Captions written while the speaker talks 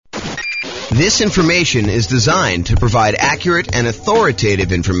This information is designed to provide accurate and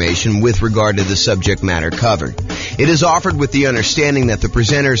authoritative information with regard to the subject matter covered. It is offered with the understanding that the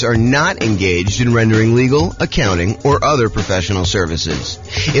presenters are not engaged in rendering legal, accounting, or other professional services.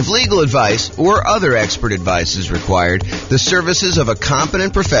 If legal advice or other expert advice is required, the services of a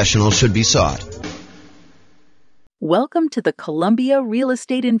competent professional should be sought. Welcome to the Columbia Real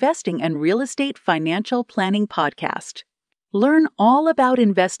Estate Investing and Real Estate Financial Planning Podcast. Learn all about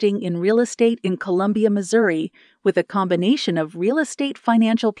investing in real estate in Columbia, Missouri, with a combination of real estate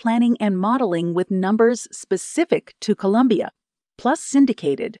financial planning and modeling with numbers specific to Columbia, plus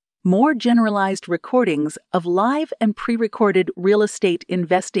syndicated, more generalized recordings of live and pre-recorded real estate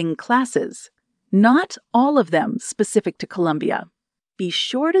investing classes. Not all of them specific to Columbia. Be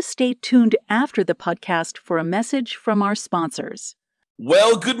sure to stay tuned after the podcast for a message from our sponsors.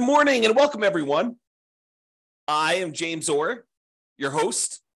 Well, good morning and welcome, everyone. I am James Orr, your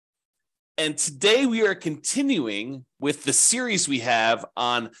host, and today we are continuing with the series we have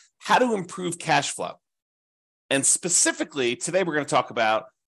on how to improve cash flow. And specifically, today we're going to talk about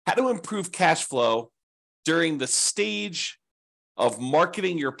how to improve cash flow during the stage of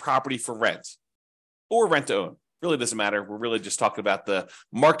marketing your property for rent or rent to own. Really doesn't matter. We're really just talking about the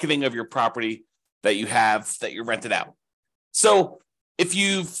marketing of your property that you have that you're rented out. So if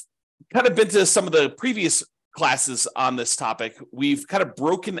you've kind of been to some of the previous classes on this topic, we've kind of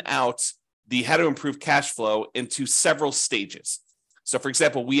broken out the how to improve cash flow into several stages. So for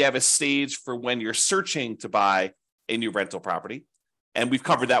example, we have a stage for when you're searching to buy a new rental property. And we've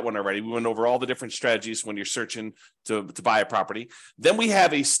covered that one already. We went over all the different strategies when you're searching to buy a property. Then we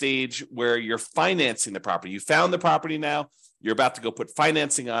have a stage where you're financing the property. You found the property now, you're about to go put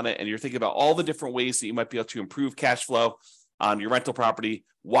financing on it, and you're thinking about all the different ways that you might be able to improve cash flow on your rental property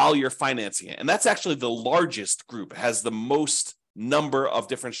while you're financing it. And that's actually the largest group. It has the most number of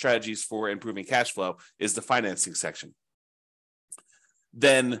different strategies for improving cash flow is the financing section.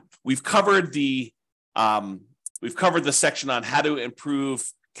 Then we've covered the section on how to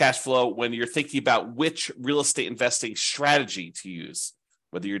improve cash flow when you're thinking about which real estate investing strategy to use,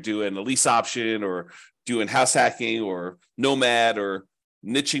 whether you're doing a lease option or doing house hacking or nomad or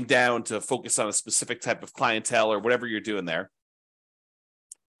niching down to focus on a specific type of clientele or whatever you're doing there.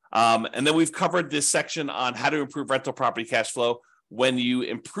 And then we've covered this section on how to improve rental property cash flow when you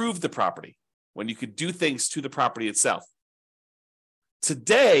improve the property, when you could do things to the property itself.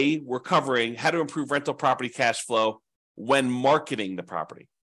 Today, we're covering how to improve rental property cash flow when marketing the property.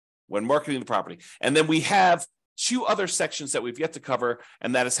 And then we have two other sections that we've yet to cover,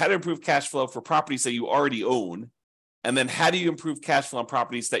 and that is how to improve cash flow for properties that you already own, and then how do you improve cash flow on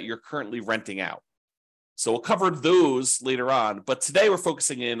properties that you're currently renting out. So we'll cover those later on, but today we're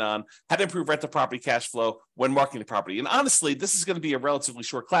focusing in on how to improve rental property cash flow when marketing the property. And honestly, this is going to be a relatively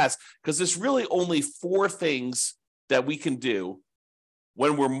short class because there's really only 4 things that we can do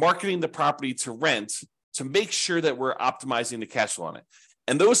when we're marketing the property to rent to make sure that we're optimizing the cash flow on it.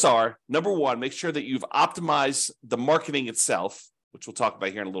 And those are, number 1, make sure that you've optimized the marketing itself, which we'll talk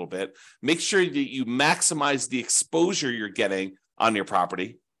about here in a little bit. Make sure that you maximize the exposure you're getting on your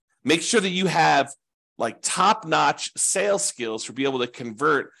property. Make sure that you have like top-notch sales skills to be able to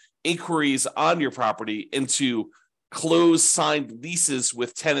convert inquiries on your property into closed signed leases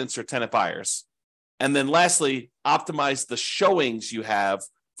with tenants or tenant buyers. And then lastly, optimize the showings you have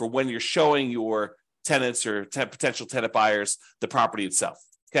for when you're showing your tenants or potential tenant buyers the property itself.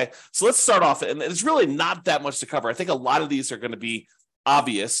 Okay, so let's start off, and there's really not that much to cover. I think a lot of these are going to be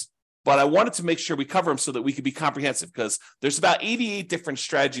obvious, but I wanted to make sure we cover them so that we could be comprehensive because there's about 88 different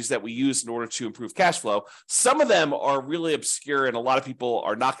strategies that we use in order to improve cash flow. Some of them are really obscure and a lot of people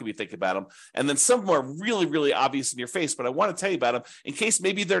are not going to be thinking about them. And then some of them are really, really obvious in your face, but I want to tell you about them in case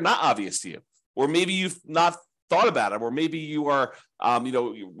maybe they're not obvious to you, or maybe you've not thought about them, or maybe you are,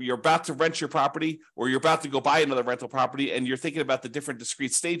 you're about to rent your property or you're about to go buy another rental property and you're thinking about the different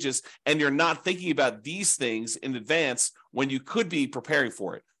discrete stages and you're not thinking about these things in advance when you could be preparing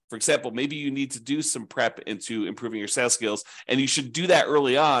for it. For example, maybe you need to do some prep into improving your sales skills, and you should do that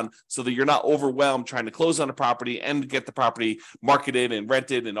early on so that you're not overwhelmed trying to close on a property and get the property marketed and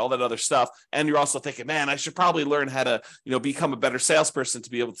rented and all that other stuff. And you're also thinking, man, I should probably learn how to, become a better salesperson to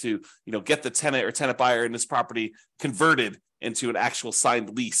be able to, get the tenant or tenant buyer in this property converted into an actual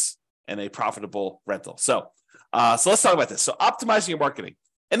signed lease and a profitable rental. So let's talk about this. So optimizing your marketing.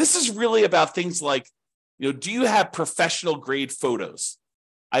 And this is really about things like, do you have professional grade photos?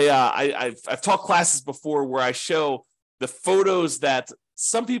 I've taught classes before where I show the photos that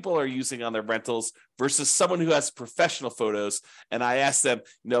some people are using on their rentals versus someone who has professional photos. And I ask them,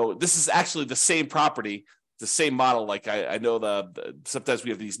 this is actually the same property the same model. Like I know sometimes we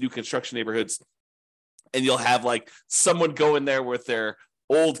have these new construction neighborhoods, and you'll have like someone go in there with their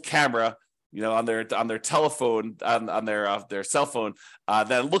old camera, on their telephone, on their cell phone,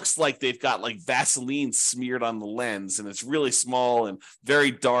 that looks like they've got like Vaseline smeared on the lens, and it's really small and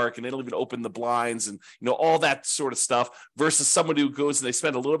very dark, and they don't even open the blinds, and all that sort of stuff. Versus someone who goes and they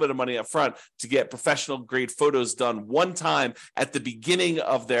spend a little bit of money up front to get professional grade photos done one time at the beginning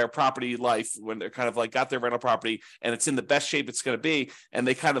of their property life, when they're kind of like got their rental property and it's in the best shape it's going to be, and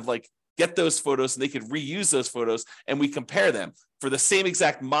they kind of like get those photos and they can reuse those photos, and we compare them for the same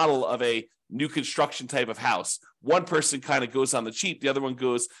exact model of a new construction type of house. One person kind of goes on the cheap, the other one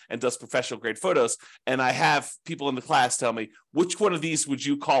goes and does professional grade photos. And I have people in the class tell me, which one of these would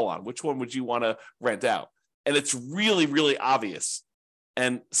you call on? Which one would you want to rent out? And it's really, really obvious.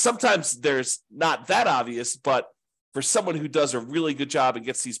 And sometimes there's not that obvious, but for someone who does a really good job and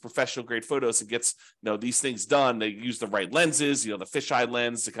gets these professional grade photos and gets these things done, they use the right lenses, the fisheye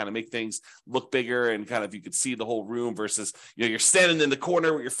lens to kind of make things look bigger, and kind of you could see the whole room versus you're standing in the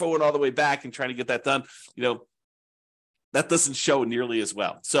corner with your phone all the way back and trying to get that done. That doesn't show nearly as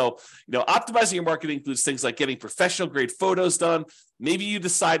well. So, optimizing your marketing includes things like getting professional grade photos done. Maybe you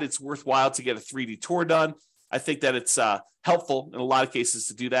decide it's worthwhile to get a 3D tour done. I think that it's helpful in a lot of cases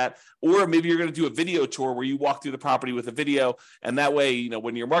to do that. Or maybe you're going to do a video tour where you walk through the property with a video. And that way,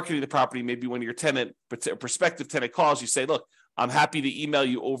 when you're marketing the property, maybe when your prospective tenant calls, you say, look, I'm happy to email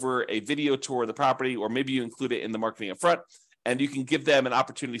you over a video tour of the property, or maybe you include it in the marketing up front, and you can give them an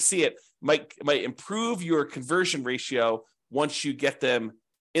opportunity to see it. Might improve your conversion ratio once you get them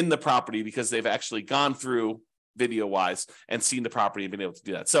in the property, because they've actually gone through video-wise and seen the property and been able to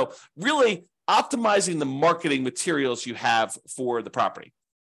do that. So really, optimizing the marketing materials you have for the property,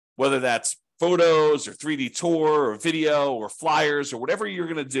 whether that's photos or 3D tour or video or flyers or whatever you're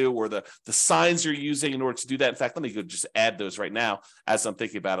going to do, or the signs you're using in order to do that. In fact, let me go just add those right now as I'm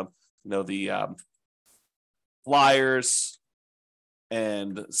thinking about them. The flyers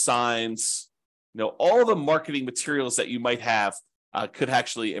and signs, all the marketing materials that you might have could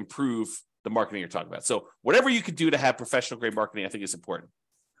actually improve the marketing you're talking about. So whatever you could do to have professional grade marketing, I think is important.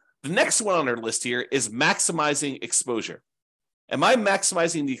 The next one on our list here is maximizing exposure. Am I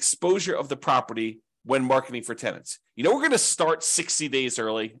maximizing the exposure of the property when marketing for tenants? We're going to start 60 days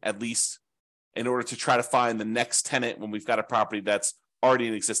early, at least, in order to try to find the next tenant when we've got a property that's already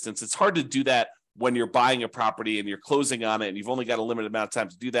in existence. It's hard to do that when you're buying a property and you're closing on it, and you've only got a limited amount of time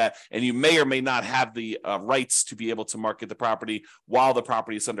to do that, and you may or may not have the rights to be able to market the property while the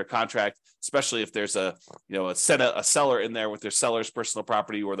property is under contract, especially if there's a seller in there with their seller's personal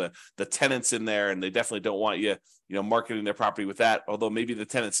property, or the tenants in there, and they definitely don't want you marketing their property with that, although maybe the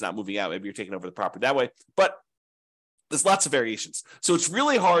tenant's not moving out, maybe you're taking over the property that way. But there's lots of variations. So it's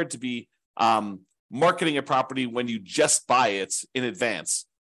really hard to be marketing a property when you just buy it in advance.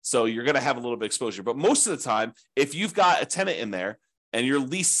 So you're going to have a little bit of exposure. But most of the time, if you've got a tenant in there and your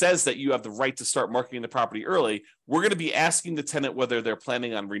lease says that you have the right to start marketing the property early, we're going to be asking the tenant whether they're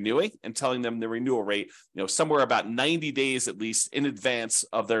planning on renewing and telling them the renewal rate, somewhere about 90 days at least in advance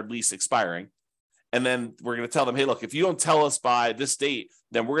of their lease expiring. And then we're going to tell them, hey, look, if you don't tell us by this date,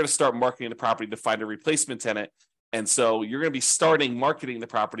 then we're going to start marketing the property to find a replacement tenant. And so you're going to be starting marketing the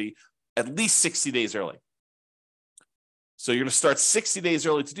property at least 60 days early. So you're going to start 60 days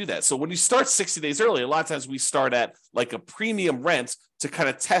early to do that. So when you start 60 days early, a lot of times we start at like a premium rent to kind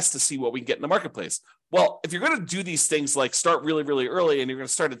of test to see what we can get in the marketplace. Well, if you're going to do these things like start really, really early and you're going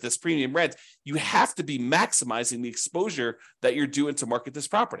to start at this premium rent, you have to be maximizing the exposure that you're doing to market this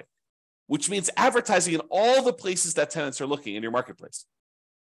property, which means advertising in all the places that tenants are looking in your marketplace.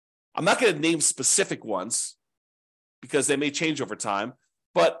 I'm not going to name specific ones because they may change over time.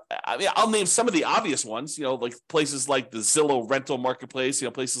 But I mean, I'll name some of the obvious ones, like places like the Zillow rental marketplace,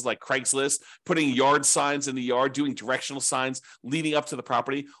 places like Craigslist, putting yard signs in the yard, doing directional signs leading up to the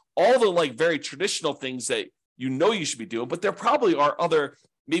property, all the like very traditional things that you should be doing. But there probably are other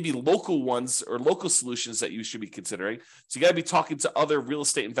maybe local ones or local solutions that you should be considering. So you got to be talking to other real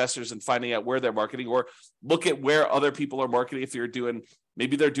estate investors and finding out where they're marketing, or look at where other people are marketing. If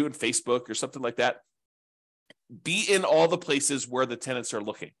maybe they're doing Facebook or something like that. Be in all the places where the tenants are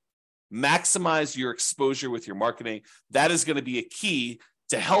looking. Maximize your exposure with your marketing. That is going to be a key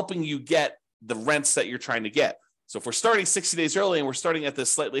to helping you get the rents that you're trying to get. So if we're starting 60 days early and we're starting at this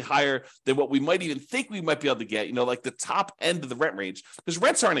slightly higher than what we might even think we might be able to get, like the top end of the rent range, because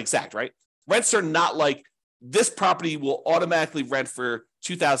rents aren't exact, right? Rents are not like this property will automatically rent for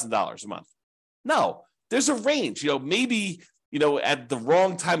 $2,000 a month. No, there's a range. Maybe, at the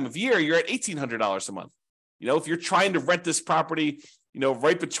wrong time of year, you're at $1,800 a month. If you're trying to rent this property,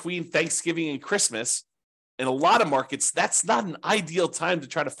 right between Thanksgiving and Christmas, in a lot of markets, that's not an ideal time to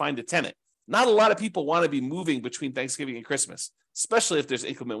try to find a tenant. Not a lot of people want to be moving between Thanksgiving and Christmas, especially if there's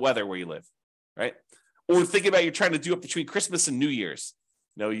inclement weather where you live, right? Or thinking about you're trying to do it between Christmas and New Year's.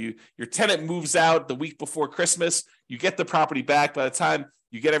 Your tenant moves out the week before Christmas, you get the property back. By the time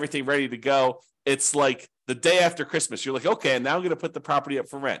you get everything ready to go, it's like the day after Christmas. You're like, okay, now I'm going to put the property up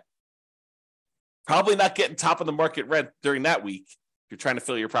for rent. Probably not getting top of the market rent during that week. You're trying to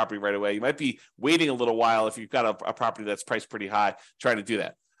fill your property right away. You might be waiting a little while if you've got a property that's priced pretty high, trying to do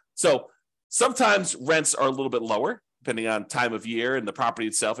that. So sometimes rents are a little bit lower, depending on time of year and the property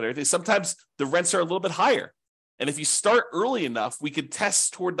itself and everything. Sometimes the rents are a little bit higher. And if you start early enough, we could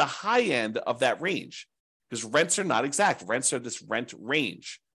test toward the high end of that range, because rents are not exact. Rents are this rent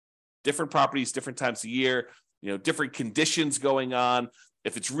range. Different properties, different times of year, different conditions going on.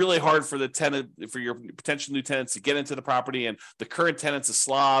 If it's really hard for the tenant, for your potential new tenants to get into the property, and the current tenant's a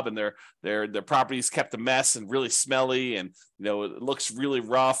slob, and their property's kept a mess and really smelly, and it looks really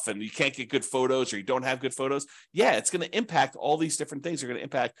rough, and you can't get good photos, or you don't have good photos, it's going to impact all these different things. Are going to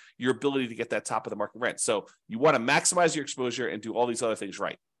impact your ability to get that top of the market rent. So you want to maximize your exposure and do all these other things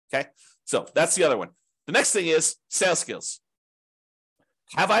right. Okay, so that's the other one. The next thing is sales skills.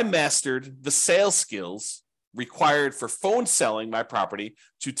 Have I mastered the sales skills required for phone selling my property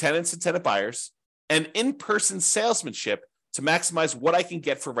to tenants and tenant buyers, and in-person salesmanship to maximize what I can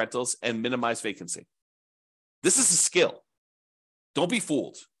get for rentals and minimize vacancy? This is a skill. Don't be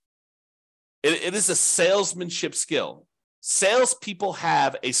fooled. It is a salesmanship skill. Salespeople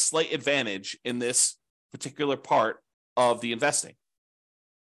have a slight advantage in this particular part of the investing,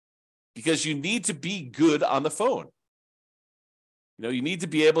 because you need to be good on the phone. You need to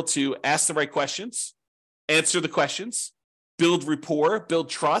be able to ask the right questions, answer the questions, build rapport, build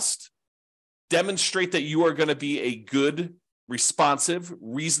trust, demonstrate that you are going to be a good, responsive,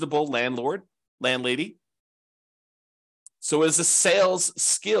 reasonable landlord, landlady. So it's a sales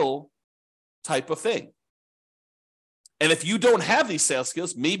skill type of thing. And if you don't have these sales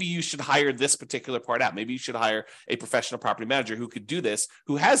skills, maybe you should hire this particular part out. Maybe you should hire a professional property manager who could do this,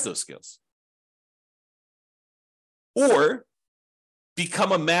 who has those skills. Or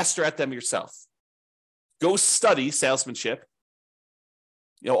become a master at them yourself. Go study salesmanship.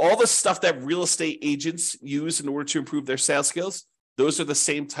 All the stuff that real estate agents use in order to improve their sales skills, those are the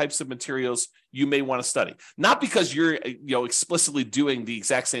same types of materials you may want to study. Not because you're explicitly doing the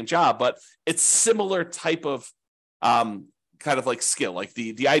exact same job, but it's similar type of kind of like skill, like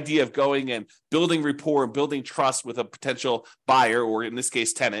the idea of going and building rapport and building trust with a potential buyer, or in this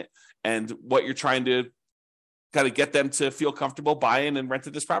case, tenant, and what you're trying to kind of get them to feel comfortable buying and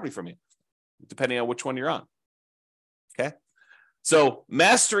renting this property from you, depending on which one you're on. Okay. So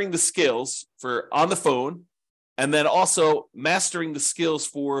mastering the skills for on the phone, and then also mastering the skills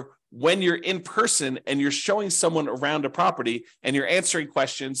for when you're in person and you're showing someone around a property and you're answering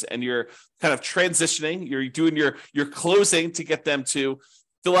questions and you're kind of transitioning, you're doing your closing to get them to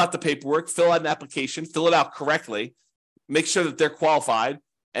fill out the paperwork, fill out an application, fill it out correctly, make sure that they're qualified,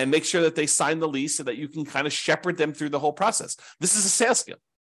 and make sure that they sign the lease so that you can kind of shepherd them through the whole process. This is a sales skill.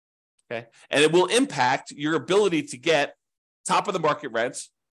 Okay. And it will impact your ability to get top of the market rent,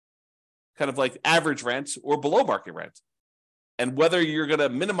 kind of like average rent, or below market rent, and whether you're going to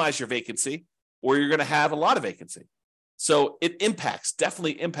minimize your vacancy or you're going to have a lot of vacancy. So it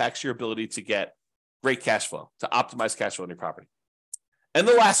definitely impacts your ability to get great cash flow, to optimize cash flow in your property. And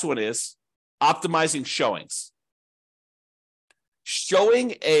the last one is optimizing showings.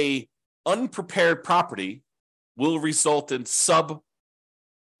 Showing a unprepared property will result in subpar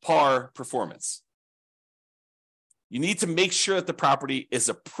performance. You need to make sure that the property is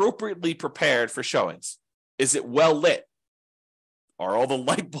appropriately prepared for showings. Is it well lit? Are all the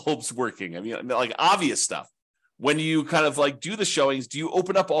light bulbs working? I mean, like obvious stuff. When you kind of like do the showings, do you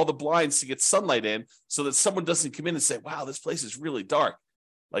open up all the blinds to get sunlight in so that someone doesn't come in and say, wow, this place is really dark?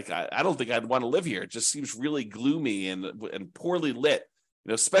 Like, I don't think I'd want to live here. It just seems really gloomy and poorly lit,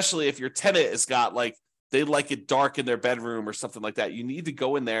 especially if your tenant has got like, they like it dark in their bedroom or something like that. You need to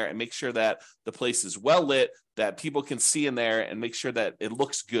go in there and make sure that the place is well lit, that people can see in there, and make sure that it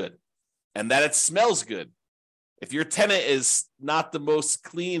looks good and that it smells good. If your tenant is not the most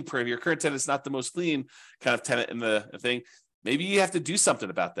clean, if your current tenant is not the most clean kind of tenant in the thing, maybe you have to do something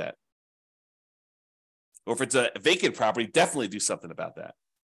about that. Or if it's a vacant property, definitely do something about that.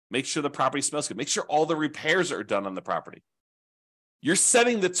 Make sure the property smells good. Make sure all the repairs are done on the property. You're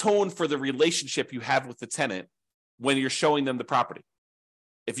setting the tone for the relationship you have with the tenant when you're showing them the property.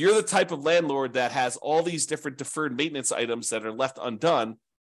 If you're the type of landlord that has all these different deferred maintenance items that are left undone,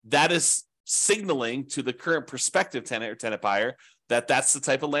 that is signaling to the current prospective tenant or tenant buyer that that's the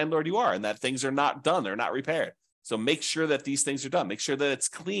type of landlord you are and that things are not done, they're not repaired. So make sure that these things are done. Make sure that it's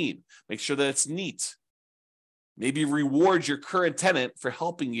clean. Make sure that it's neat. Maybe reward your current tenant for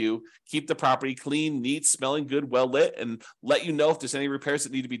helping you keep the property clean, neat, smelling good, well lit, and let you know if there's any repairs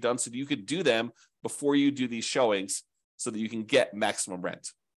that need to be done so that you could do them before you do these showings so that you can get maximum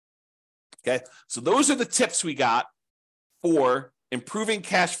rent. Okay, so those are the tips we got for improving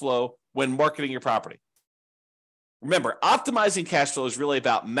cash flow when marketing your property. Remember, optimizing cash flow is really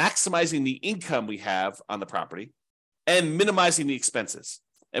about maximizing the income we have on the property and minimizing the expenses.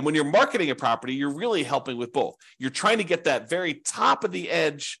 And when you're marketing a property, you're really helping with both. You're trying to get that very top of the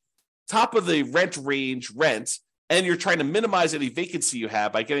edge, top of the rent range rent, and you're trying to minimize any vacancy you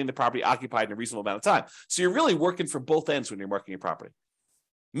have by getting the property occupied in a reasonable amount of time. So you're really working for both ends when you're marketing your property.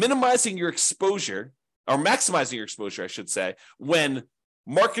 Minimizing your exposure, or maximizing your exposure, I should say, when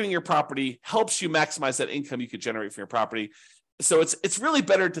marketing your property helps you maximize that income you could generate from your property. So it's really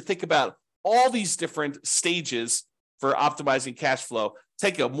better to think about all these different stages for optimizing cash flow.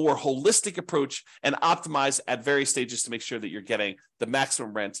 Take a more holistic approach and optimize at various stages to make sure that you're getting the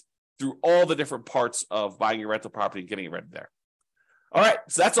maximum rent through all the different parts of buying your rental property and getting it rented there. All right,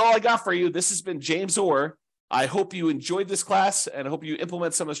 so that's all I got for you. This has been James Orr. I hope you enjoyed this class and I hope you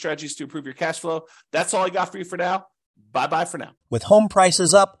implement some of the strategies to improve your cash flow. That's all I got for you for now. Bye-bye for now. With home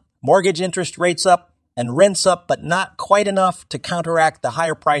prices up, mortgage interest rates up, and rents up, but not quite enough to counteract the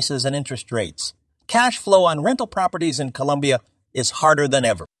higher prices and interest rates, cash flow on rental properties in Columbia is harder than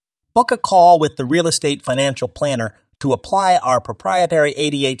ever. Book a call with the Real Estate Financial Planner to apply our proprietary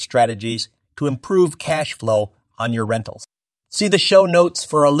 88 strategies to improve cash flow on your rentals. See the show notes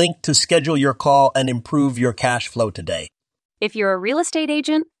for a link to schedule your call and improve your cash flow today. If you're a real estate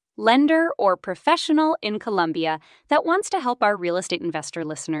agent, lender, or professional in Columbia that wants to help our real estate investor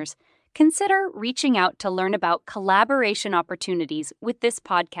listeners, consider reaching out to learn about collaboration opportunities with this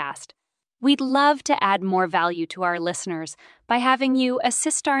podcast. We'd love to add more value to our listeners by having you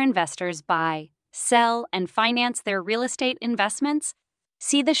assist our investors buy, sell, and finance their real estate investments.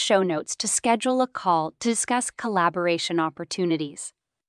 See the show notes to schedule a call to discuss collaboration opportunities.